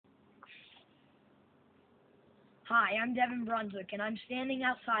Hi, I'm Devin Brunswick, and I'm standing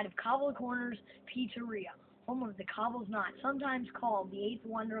outside of Cobble Corner's Pizzeria, home of the Cobble's Knot, sometimes called the eighth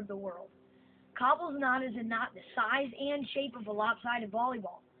wonder of the world. Cobble's Knot is a knot the size and shape of a lopsided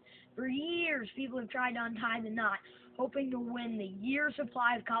volleyball. For years, people have tried to untie the knot, hoping to win the year's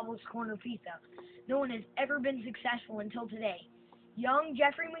supply of Cobble's Corner pizza. No one has ever been successful until today. Young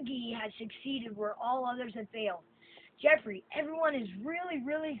Jeffrey Magee has succeeded where all others have failed. Jeffrey, everyone is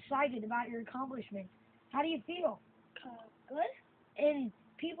really excited about your accomplishment. How do you feel? Good? And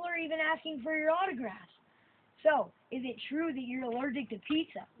people are even asking for your autographs. So, is it true that you're allergic to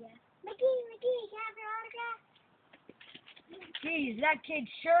pizza? Yeah. Magee, can I have your autograph? Geez, that kid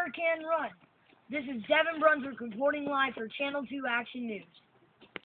sure can run. This is Devin Brunswick reporting live for Channel 2 Action News.